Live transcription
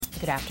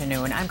Good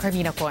afternoon. I'm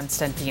Carmina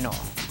Constantino.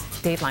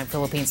 Dateline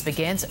Philippines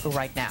begins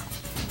right now.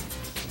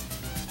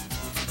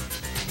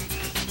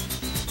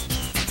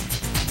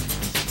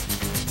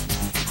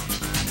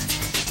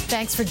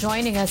 Thanks for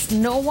joining us.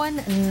 No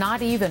one,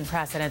 not even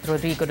President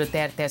Rodrigo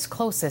Duterte's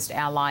closest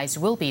allies,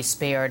 will be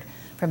spared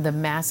from the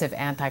massive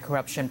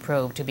anti-corruption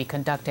probe to be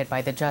conducted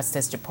by the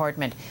Justice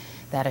Department.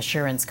 That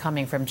assurance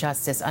coming from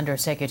Justice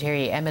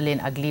Undersecretary Emeline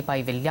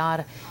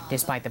Aglipay-Villar,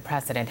 despite the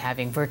president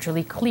having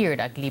virtually cleared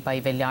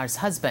Aglipay-Villar's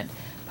husband,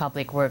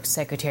 Public Works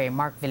Secretary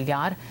Mark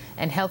Villar,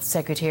 and Health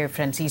Secretary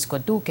Francisco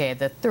Duque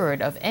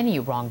III of any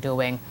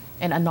wrongdoing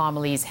and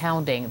anomalies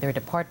hounding their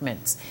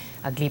departments.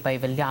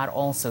 Aglipay-Villar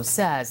also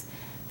says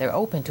they're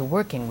open to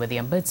working with the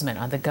Ombudsman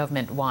on the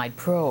government-wide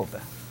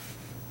probe.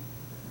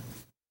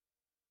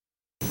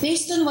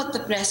 Based on what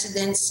the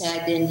president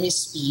said in his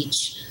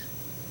speech,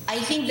 I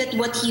think that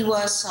what he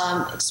was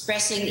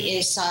expressing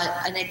is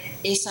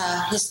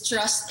his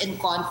trust and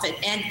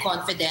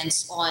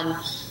confidence on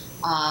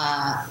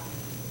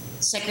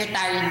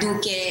Secretary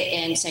Duque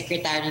and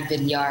Secretary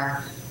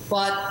Villar.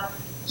 But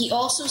he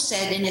also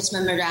said in his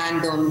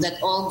memorandum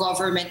that all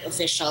government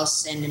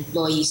officials and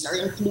employees are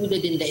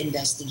included in the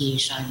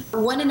investigation.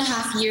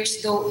 1.5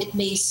 years, though it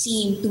may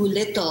seem too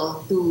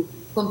little to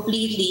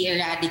completely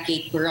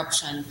eradicate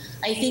corruption,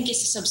 I think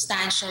it's a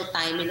substantial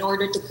time in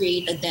order to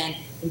create a dent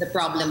in the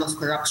problem of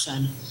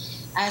corruption.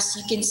 As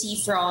you can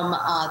see from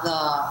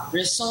the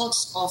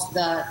results of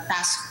the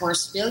Task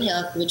Force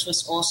PhilHealth, which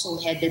was also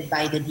headed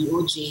by the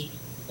DOJ,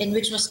 and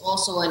which was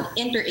also an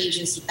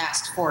interagency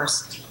task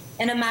force,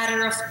 in a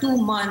matter of 2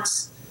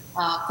 months,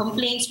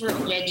 complaints were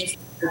already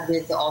filed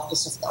with the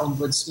Office of the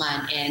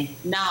Ombudsman, and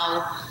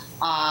now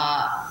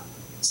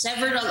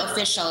several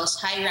officials,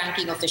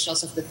 high-ranking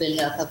officials of the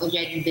PhilHealth, have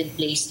already been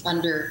placed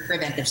under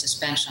preventive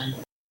suspension.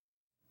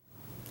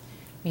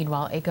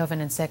 Meanwhile, a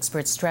governance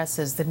expert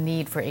stresses the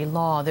need for a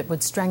law that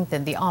would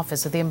strengthen the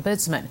Office of the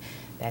Ombudsman.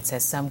 That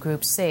says some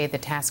groups say the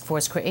task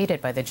force created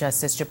by the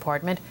Justice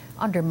Department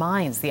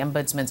undermines the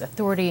Ombudsman's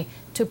authority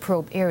to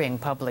probe erring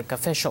public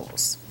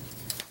officials.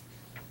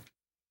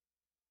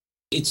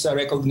 It's a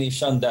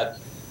recognition that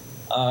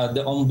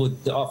the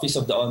Office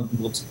of the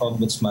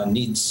Ombudsman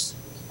needs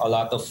a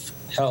lot of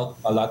help,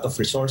 a lot of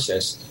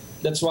resources.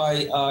 That's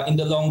why in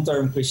the long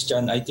term,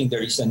 Christian, I think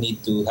there is a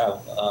need to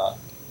have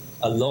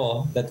a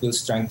law that will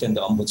strengthen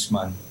the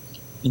Ombudsman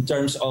in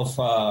terms of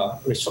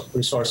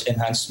resource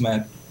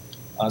enhancement,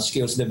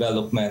 skills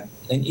development,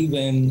 and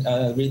even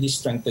really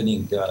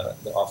strengthening the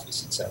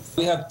office itself.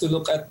 We have to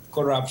look at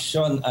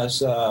corruption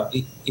as,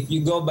 if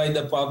you go by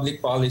the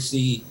public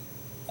policy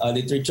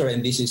literature,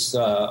 and this is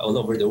all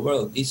over the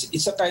world,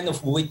 it's a kind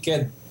of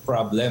wicked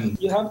problem.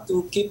 You have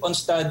to keep on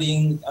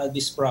studying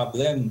this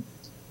problem.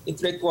 It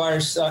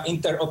requires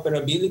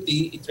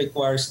interoperability. It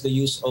requires the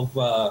use of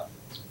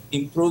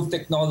improved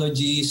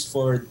technologies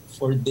for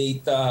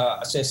data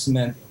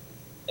assessment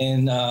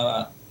and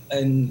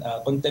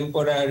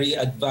contemporary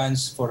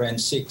advanced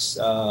forensics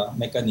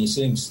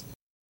mechanisms.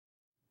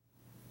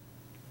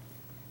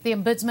 The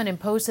Ombudsman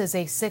imposes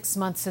a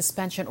 6-month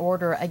suspension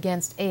order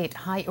against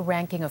 8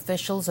 high-ranking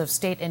officials of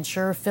state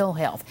insurer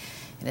PhilHealth.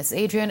 And as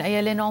Adrian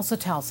Ayalin also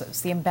tells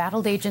us, the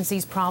embattled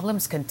agency's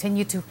problems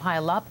continue to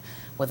pile up,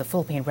 with the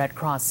Philippine Red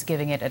Cross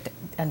giving it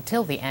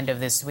until the end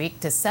of this week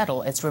to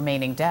settle its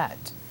remaining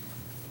debt.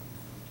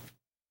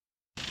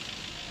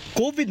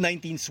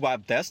 COVID-19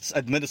 swab tests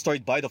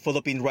administered by the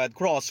Philippine Red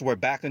Cross were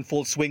back in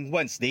full swing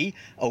Wednesday,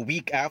 a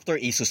week after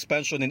a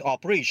suspension in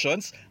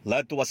operations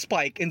led to a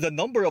spike in the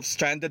number of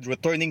stranded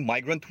returning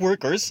migrant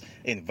workers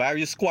in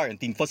various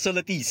quarantine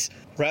facilities.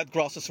 Red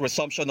Cross's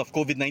resumption of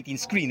COVID-19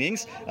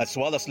 screenings as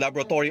well as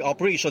laboratory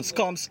operations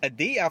comes a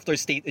day after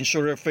state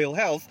insurer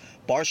PhilHealth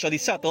partially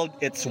settled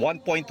its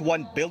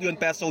 1.1 billion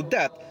peso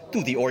debt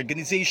to the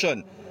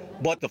organization.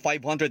 But the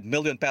 500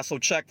 million peso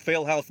check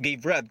PhilHealth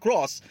gave Red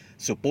Cross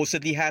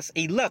supposedly has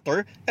a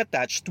letter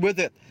attached with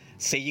it,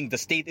 saying the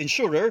state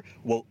insurer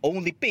will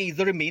only pay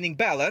the remaining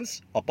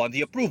balance upon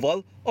the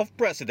approval of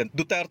President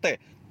Duterte.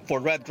 For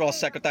Red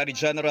Cross Secretary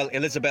General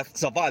Elizabeth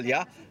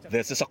Zavalia,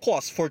 this is a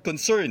cause for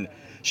concern.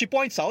 She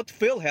points out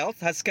PhilHealth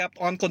has kept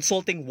on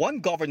consulting one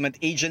government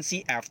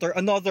agency after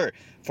another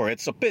for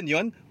its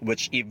opinion,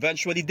 which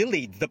eventually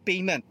delayed the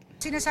payment.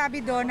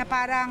 Sinasabi doon na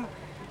parang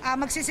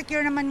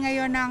magsisecure naman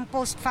ngayon ng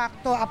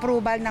post-facto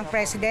approval ng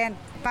President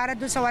para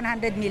doon sa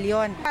 100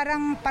 million.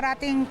 Parang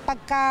parating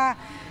pagka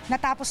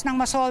natapos ng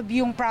masolve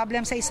yung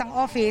problem sa isang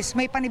office,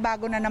 may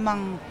panibago na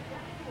namang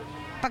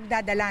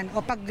pagdadalan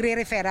o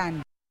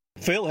pagre-referan.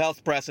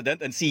 PhilHealth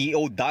President and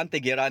CEO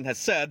Dante Gueran has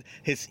said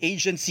his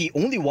agency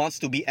only wants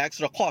to be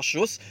extra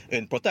cautious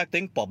in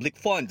protecting public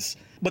funds.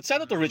 But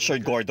Senator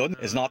Richard Gordon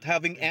is not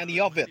having any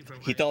of it.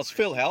 He tells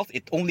PhilHealth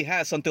it only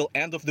has until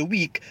end of the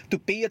week to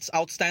pay its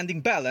outstanding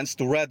balance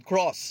to Red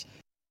Cross.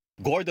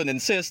 Gordon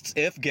insists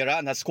if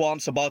Gueran has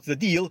qualms about the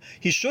deal,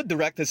 he should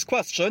direct his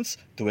questions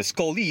to his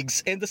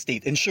colleagues in the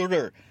state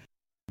insurer.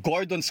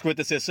 Gordon's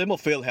criticism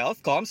of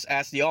PhilHealth comes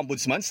as the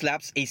Ombudsman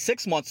slaps a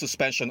 6-month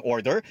suspension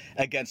order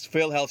against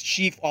PhilHealth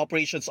Chief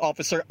Operations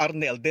Officer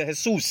Arnel De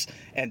Jesus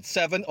and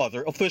 7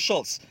 other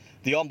officials.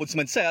 The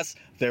Ombudsman says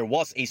there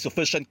was a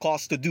sufficient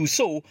cause to do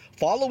so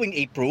following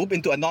a probe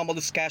into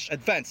anomalous cash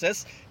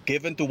advances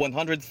given to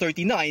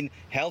 139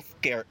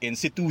 healthcare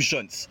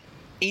institutions.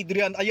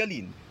 Adrian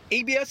Ayalin,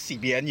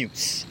 ABS-CBN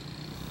News.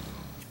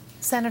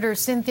 Senator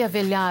Cynthia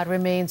Villar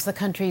remains the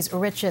country's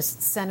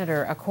richest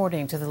senator,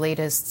 according to the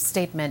latest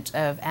statement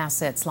of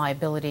assets,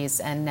 liabilities,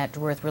 and net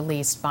worth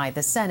released by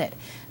the Senate.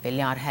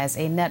 Villar has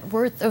a net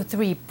worth of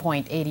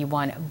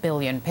 3.81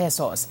 billion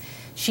pesos.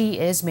 She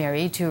is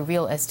married to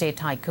real estate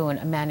tycoon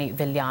Manny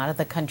Villar,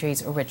 the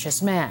country's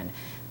richest man.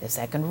 The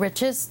second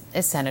richest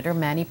is Senator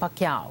Manny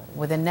Pacquiao,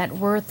 with a net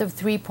worth of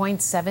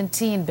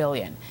 3.17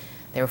 billion.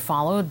 They're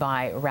followed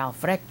by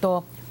Ralph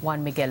Recto,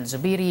 Juan Miguel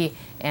Zubiri,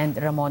 and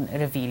Ramon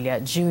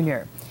Revilla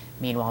Jr.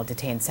 Meanwhile,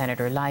 detained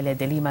Senator Laila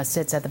de Lima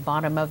sits at the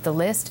bottom of the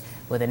list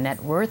with a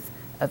net worth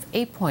of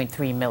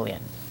 8.3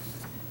 million.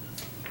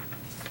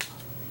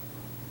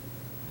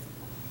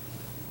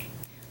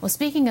 Well,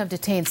 speaking of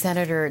detained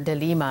Senator de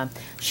Lima,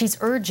 she's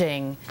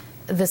urging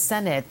the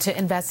Senate to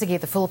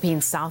investigate the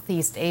Philippines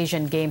Southeast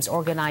Asian Games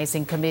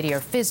Organizing Committee, or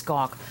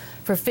PhysGOC,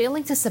 for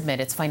failing to submit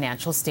its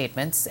financial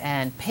statements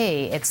and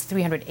pay its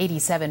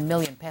 387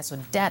 million peso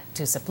debt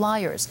to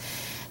suppliers.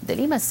 De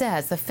Lima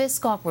says the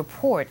PhysGOC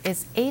report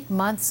is 8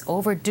 months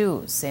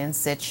overdue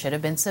since it should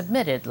have been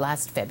submitted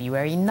last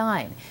February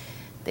 9.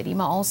 De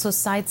Lima also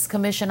cites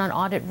Commission on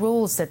Audit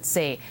rules that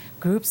say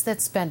groups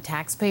that spend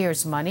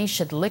taxpayers' money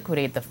should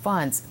liquidate the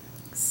funds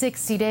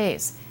 60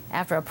 days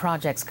after a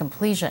project's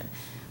completion.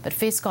 But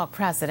PhysGOC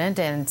President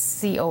and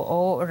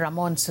COO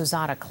Ramon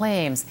Suzara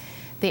claims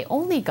they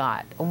only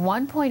got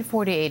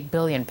 1.48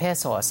 billion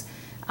pesos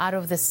out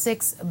of the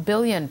 6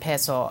 billion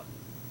peso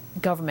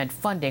government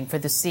funding for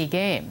the SEA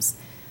Games.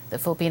 The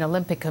Philippine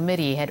Olympic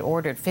Committee had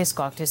ordered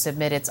PhysGOC to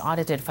submit its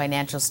audited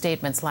financial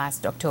statements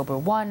last October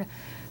 1,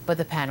 but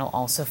the panel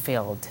also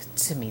failed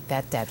to meet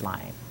that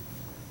deadline.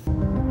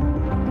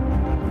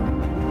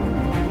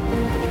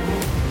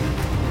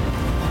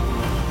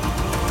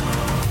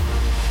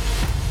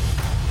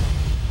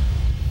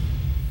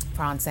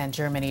 France and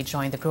Germany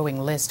joined the growing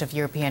list of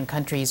European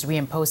countries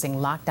reimposing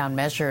lockdown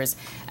measures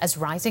as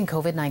rising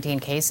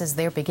COVID-19 cases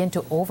there begin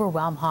to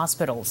overwhelm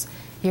hospitals.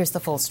 Here's the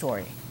full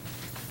story.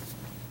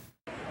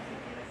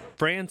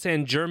 France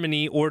and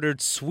Germany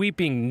ordered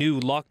sweeping new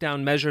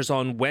lockdown measures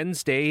on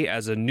Wednesday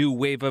as a new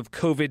wave of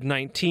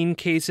COVID-19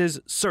 cases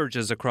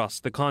surges across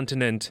the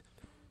continent.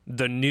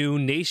 The new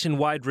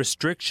nationwide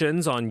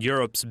restrictions on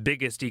Europe's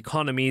biggest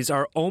economies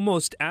are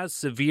almost as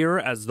severe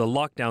as the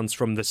lockdowns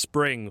from the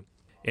spring.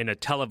 In a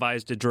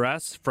televised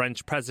address,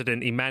 French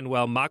President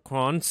Emmanuel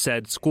Macron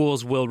said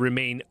schools will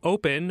remain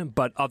open,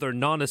 but other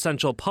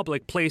non-essential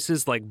public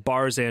places like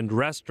bars and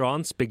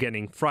restaurants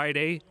beginning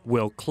Friday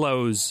will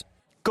close.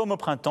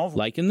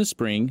 Like in the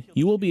spring,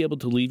 you will be able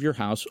to leave your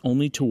house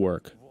only to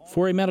work,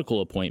 for a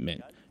medical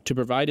appointment, to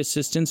provide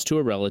assistance to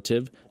a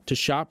relative, to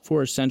shop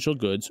for essential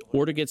goods,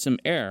 or to get some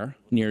air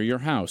near your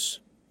house.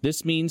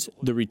 This means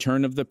the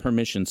return of the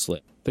permission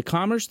slip. The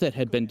commerce that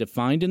had been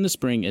defined in the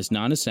spring as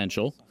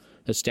non-essential,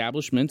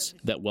 establishments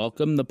that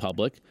welcome the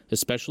public,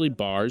 especially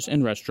bars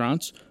and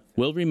restaurants,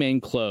 will remain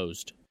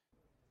closed.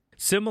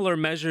 Similar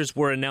measures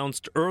were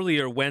announced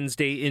earlier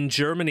Wednesday in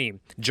Germany.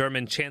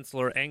 German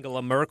Chancellor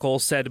Angela Merkel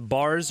said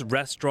bars,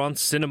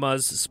 restaurants,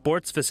 cinemas,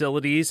 sports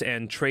facilities,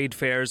 and trade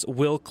fairs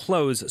will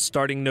close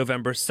starting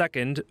November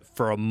 2nd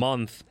for a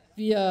month.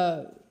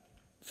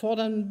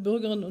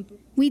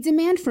 We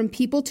demand from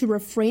people to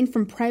refrain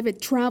from private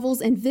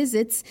travels and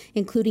visits,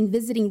 including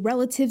visiting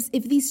relatives,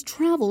 if these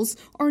travels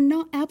are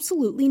not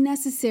absolutely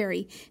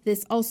necessary.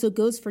 This also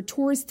goes for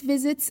tourist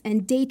visits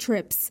and day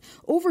trips.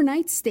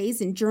 Overnight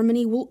stays in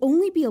Germany will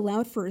only be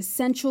allowed for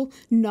essential,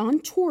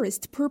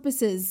 non-tourist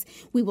purposes.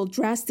 We will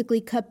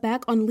drastically cut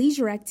back on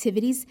leisure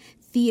activities,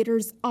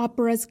 theaters,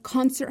 operas,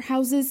 concert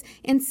houses,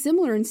 and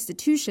similar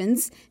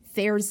institutions,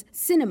 fairs,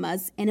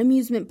 cinemas, and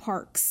amusement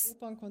parks.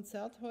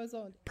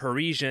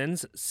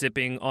 Parisians,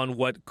 sipping on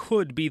what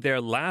could be their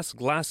last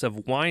glass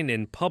of wine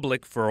in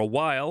public for a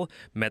while,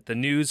 met the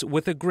news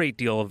with a great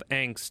deal of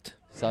angst.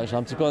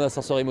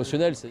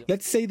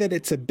 Let's say that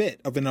it's a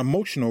bit of an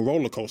emotional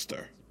roller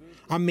coaster.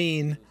 I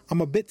mean, I'm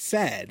a bit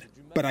sad,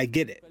 but I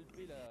get it.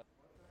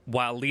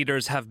 While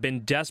leaders have been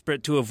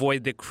desperate to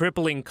avoid the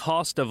crippling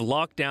cost of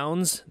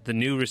lockdowns, the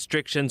new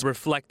restrictions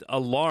reflect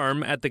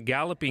alarm at the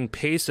galloping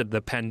pace of the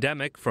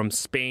pandemic from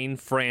Spain,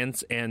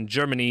 France, and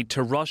Germany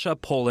to Russia,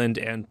 Poland,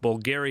 and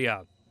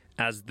Bulgaria.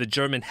 As the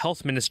German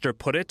health minister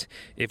put it,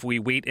 if we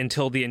wait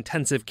until the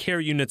intensive care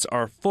units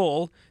are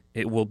full,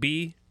 it will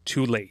be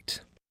too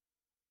late.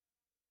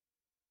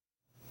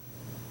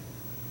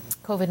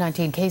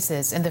 COVID-19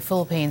 cases in the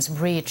Philippines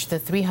breached the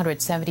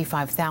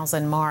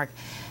 375,000 mark.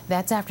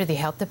 That's after the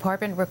health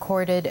department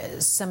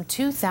recorded some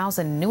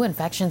 2,000 new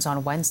infections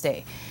on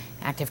Wednesday.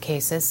 Active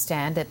cases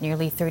stand at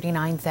nearly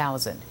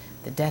 39,000.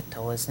 The death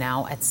toll is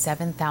now at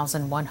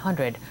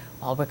 7,100,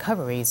 while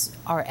recoveries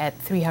are at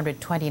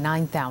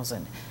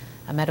 329,000.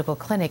 A medical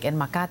clinic in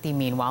Makati,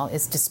 meanwhile,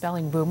 is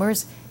dispelling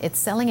rumors it's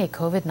selling a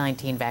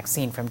COVID-19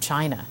 vaccine from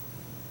China.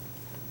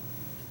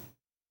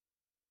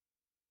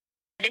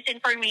 This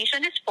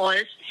information is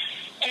false,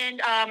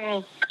 and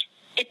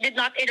it did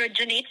not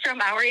originate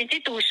from our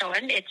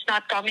institution. It's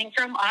not coming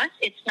from us.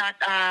 It's not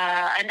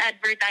an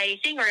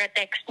advertising or a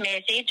text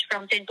message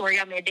from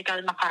Centuria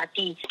Medical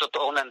Makati.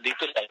 Totoong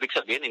nandito, ibig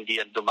sabihin, hindi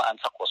yan dumaan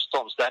sa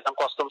customs. Dahil ang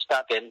customs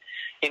natin,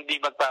 hindi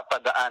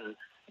magpapadaan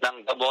ng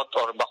gamot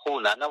or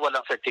bakuna na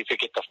walang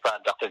certificate of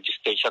product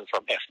registration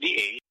from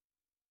FDA.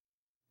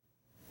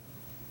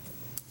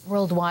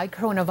 Worldwide,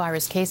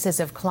 coronavirus cases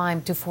have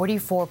climbed to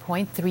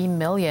 44.3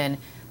 million.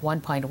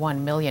 1.1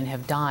 million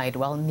have died,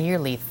 while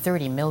nearly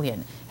 30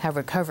 million have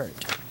recovered.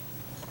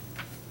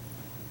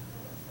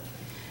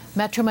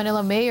 Metro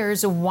Manila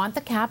mayors want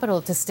the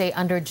capital to stay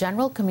under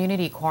general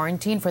community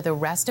quarantine for the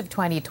rest of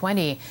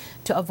 2020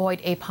 to avoid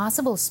a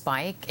possible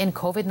spike in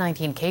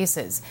COVID-19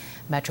 cases.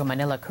 Metro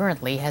Manila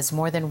currently has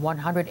more than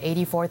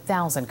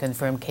 184,000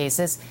 confirmed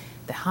cases,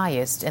 the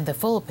highest in the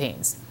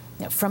Philippines.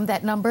 Now, from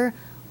that number,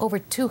 over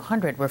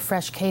 200 were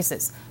fresh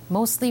cases,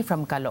 mostly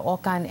from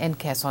Caloocan and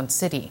Quezon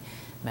City.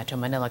 Metro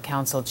Manila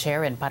Council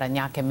Chair and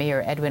Parañaque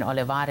Mayor Edwin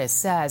Olivares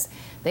says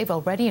they've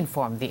already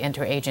informed the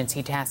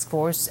interagency task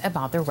force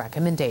about their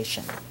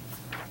recommendation.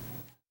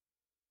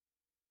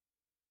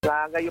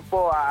 Ngayon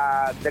po,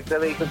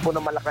 declaration po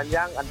ng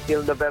Malacanang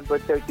until November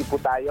 30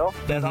 po tayo.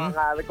 Pero ang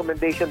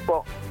recommendation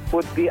po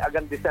would be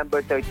hanggang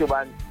December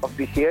 31 of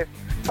this year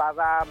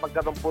para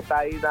magkaroon po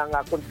tayo ng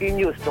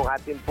continuous ng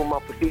ating po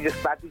mga procedure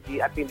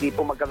strategy at hindi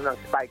po magkaroon ng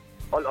spike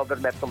all over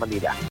Metro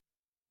Manila.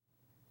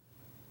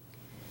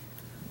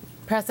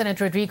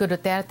 President Rodrigo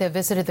Duterte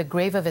visited the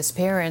grave of his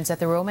parents at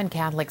the Roman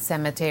Catholic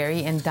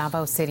Cemetery in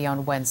Davao City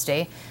on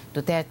Wednesday.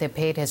 Duterte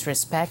paid his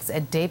respects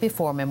a day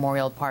before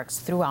memorial parks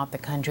throughout the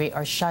country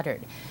are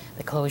shuttered.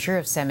 The closure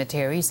of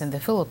cemeteries in the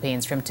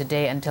Philippines from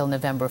today until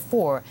November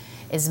 4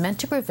 is meant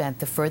to prevent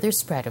the further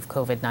spread of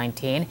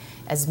COVID-19,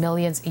 as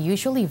millions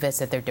usually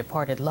visit their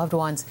departed loved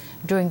ones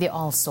during the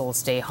All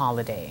Souls Day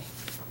holiday.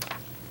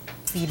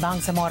 The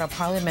Bangsamoro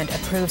Parliament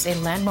approves a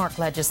landmark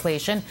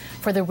legislation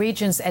for the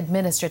region's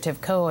administrative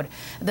code.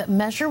 The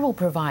measure will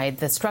provide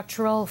the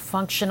structural,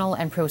 functional,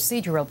 and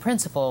procedural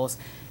principles,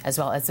 as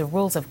well as the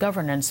rules of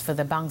governance for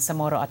the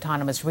Bangsamoro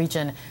Autonomous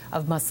Region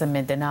of Muslim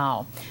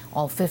Mindanao.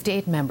 All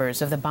 58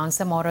 members of the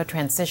Bangsamoro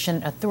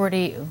Transition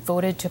Authority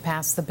voted to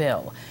pass the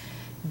bill.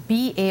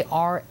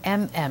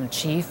 BARMM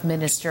Chief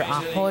Minister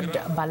Ahod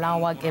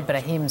Balawag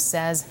Ibrahim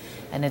says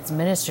an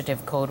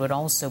administrative code would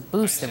also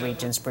boost the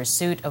region's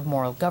pursuit of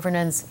moral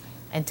governance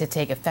and to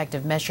take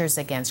effective measures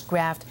against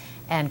graft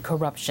and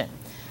corruption.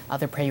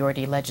 Other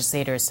priority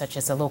legislators, such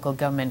as the Local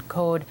Government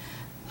Code,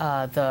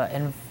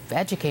 the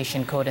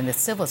Education Code, and the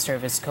Civil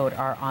Service Code,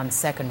 are on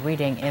second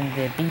reading in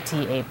the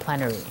BTA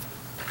plenary.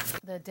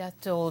 The death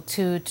toll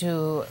due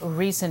to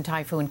recent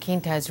Typhoon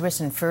Quinta has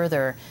risen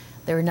further.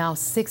 There are now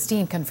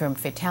 16 confirmed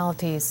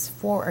fatalities,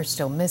 4 are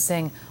still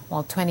missing,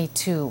 while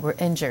 22 were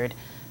injured.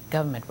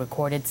 Government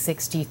recorded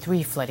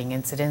 63 flooding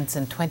incidents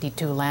and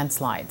 22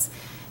 landslides.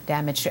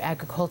 Damage to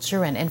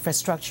agriculture and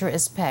infrastructure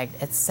is pegged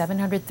at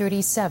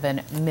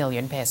 737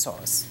 million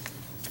pesos.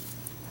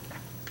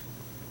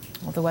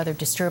 Well, the weather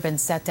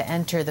disturbance set to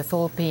enter the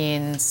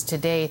Philippines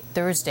today,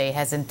 Thursday,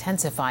 has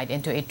intensified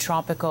into a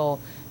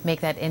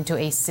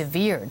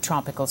severe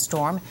tropical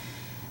storm.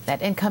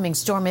 That incoming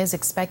storm is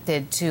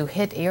expected to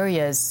hit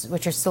areas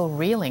which are still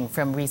reeling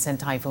from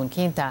recent Typhoon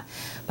Quinta.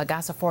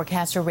 Pagasa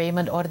forecaster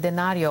Raymond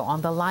Ordinario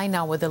on the line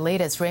now with the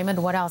latest.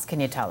 Raymond, what else can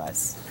you tell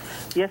us?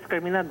 Yes,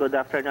 Carmina, good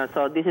afternoon.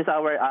 So this is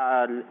our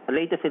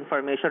latest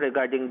information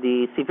regarding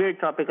the severe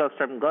tropical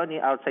storm Goni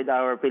outside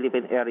our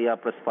Philippine area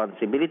of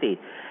responsibility.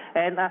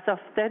 And as of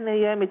 10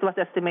 a.m., it was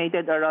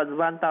estimated around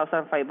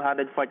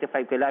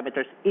 1,545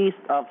 kilometers east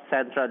of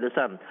central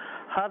Luzon,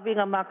 having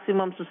a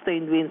maximum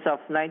sustained winds of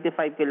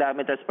 95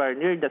 kilometers per hour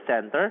near the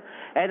center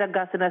and a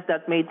gustiness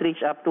that may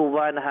reach up to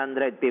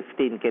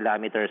 115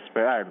 kilometers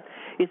per hour.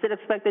 It's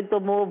expected to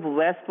move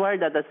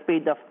westward at a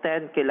speed of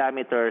 10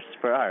 kilometers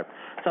per hour.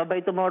 So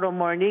by tomorrow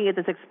morning, it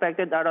is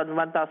expected around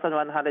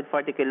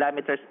 1,140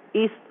 kilometers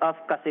east of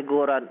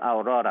Casiguran,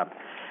 Aurora.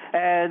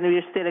 And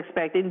we're still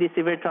expecting the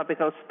severe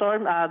tropical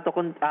storm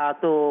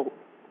to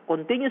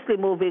continuously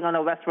moving on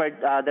a westward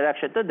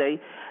direction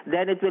today.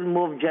 Then it will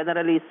move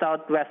generally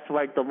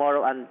southwestward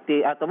tomorrow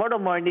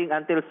morning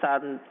until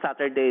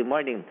Saturday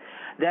morning.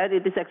 Then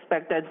it is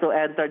expected to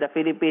enter the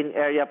Philippine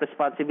area of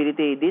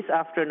responsibility this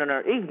afternoon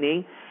or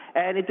evening,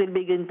 and it will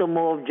begin to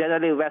move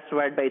generally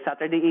westward by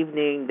Saturday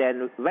evening,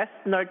 then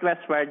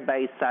west-northwestward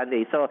by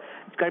Sunday. So,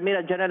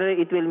 Carmina,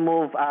 generally it will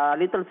move a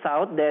little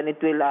south, then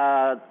it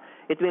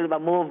will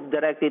move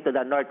directly to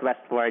the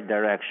northwestward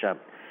direction.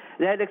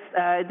 Then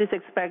it is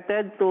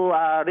expected to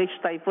reach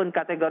typhoon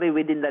category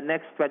within the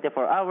next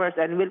 24 hours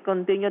and will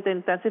continue to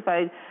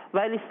intensify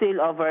while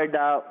still over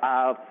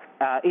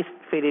the East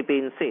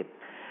Philippine Sea.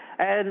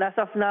 And as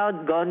of now,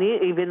 Goni,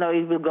 even though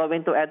it will go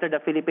into enter the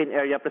Philippine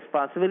area of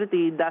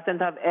responsibility, doesn't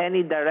have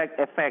any direct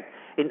effect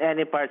in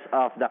any parts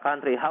of the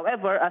country.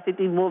 However, as it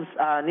moves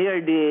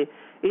near the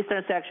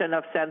eastern section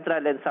of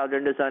central and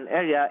southern Luzon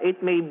area,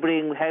 it may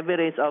bring heavy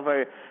rains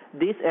over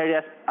these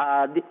areas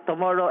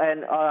tomorrow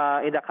and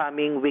in the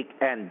coming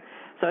weekend.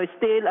 So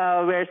still,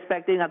 we're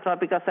expecting a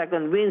tropical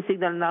cyclone wind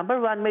signal number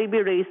 1 may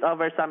be raised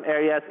over some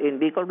areas in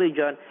Bicol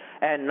region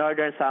and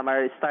northern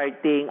Samar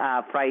starting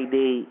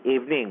Friday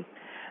evening.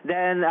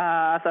 Then,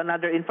 as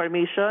another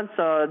information,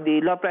 so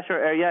the low pressure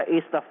area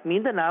east of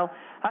Mindanao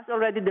has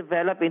already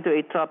developed into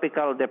a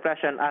tropical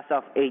depression as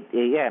of 8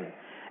 a.m.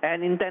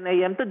 And in 10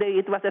 a.m. today,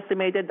 it was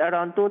estimated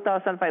around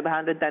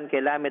 2,510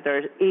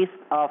 kilometers east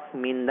of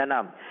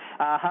Mindanao,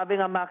 having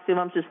a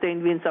maximum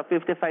sustained winds of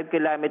 55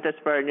 kilometers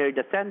per hour near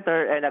the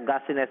center and a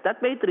gustiness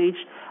that may reach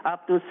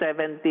up to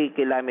 70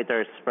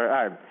 kilometers per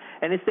hour.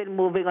 And it's still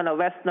moving on a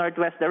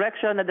west-northwest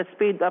direction at the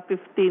speed of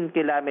 15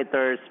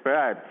 kilometers per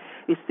hour.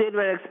 Still,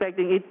 we're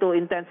expecting it to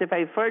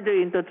intensify further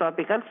into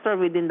tropical storm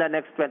within the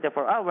next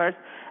 24 hours,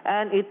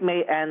 and it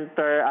may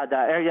enter the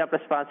area of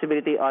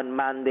responsibility on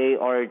Monday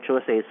or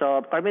Tuesday.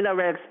 So, Carmina,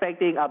 we're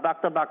expecting a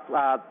back-to-back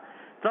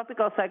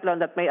tropical cyclone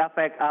that may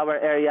affect our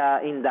area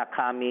in the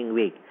coming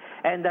week.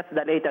 And that's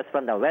the latest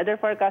from the Weather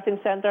Forecasting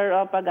Center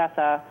of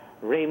Pagasa.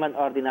 Raymond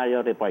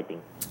Ordinario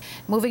reporting.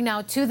 Moving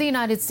now to the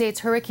United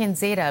States, Hurricane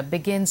Zeta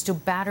begins to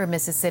batter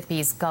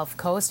Mississippi's Gulf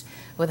Coast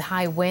with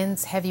high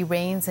winds, heavy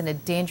rains, and a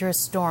dangerous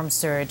storm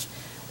surge.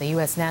 The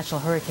U.S.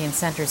 National Hurricane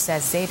Center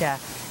says Zeta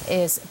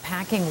is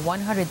packing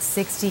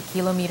 160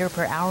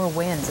 km/h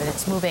winds, and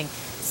it's moving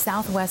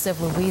southwest of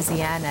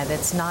Louisiana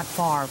that's not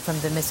far from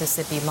the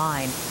Mississippi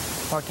line.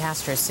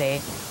 Forecasters say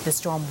the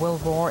storm will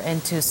roar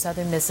into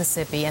southern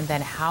Mississippi and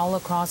then howl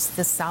across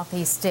the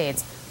southeast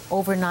states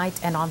overnight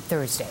and on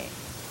Thursday.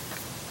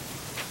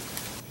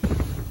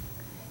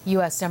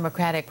 U.S.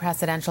 Democratic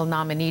presidential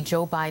nominee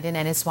Joe Biden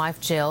and his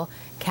wife Jill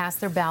cast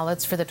their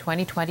ballots for the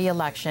 2020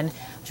 election,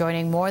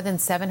 joining more than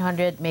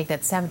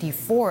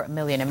 74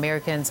 million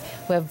Americans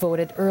who have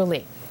voted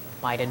early.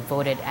 Biden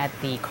voted at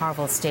the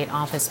Carville State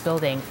Office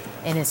building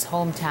in his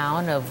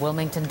hometown of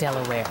Wilmington,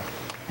 Delaware.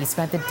 He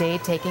spent the day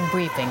taking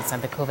briefings on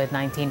the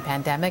COVID-19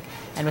 pandemic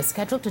and was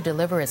scheduled to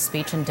deliver a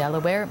speech in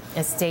Delaware,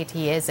 a state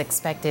he is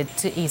expected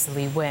to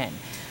easily win.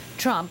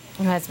 Trump,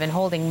 who has been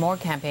holding more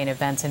campaign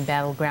events in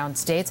battleground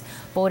states,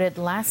 voted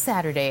last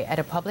Saturday at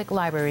a public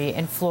library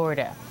in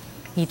Florida.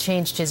 He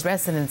changed his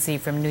residency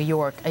from New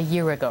York a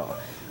year ago.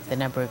 The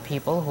number of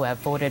people who have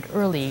voted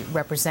early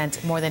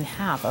represent more than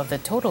half of the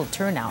total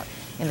turnout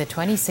in the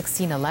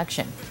 2016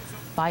 election.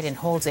 Biden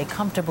holds a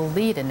comfortable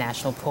lead in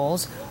national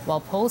polls, while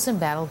polls in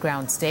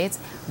battleground states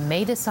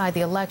may decide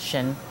the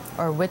election,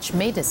 or which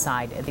may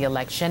decide the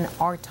election,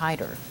 are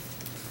tighter.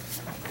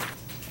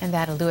 And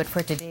that'll do it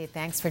for today.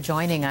 Thanks for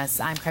joining us.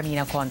 I'm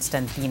Carmina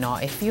Constantino.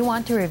 If you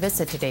want to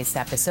revisit today's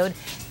episode,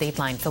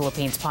 Dateline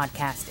Philippines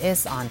podcast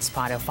is on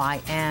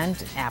Spotify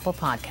and Apple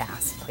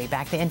Podcasts. Play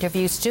back the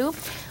interviews too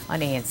on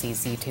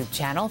ANC's YouTube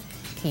channel.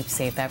 Keep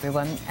safe,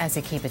 everyone, as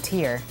you keep it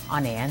here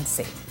on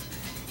ANC.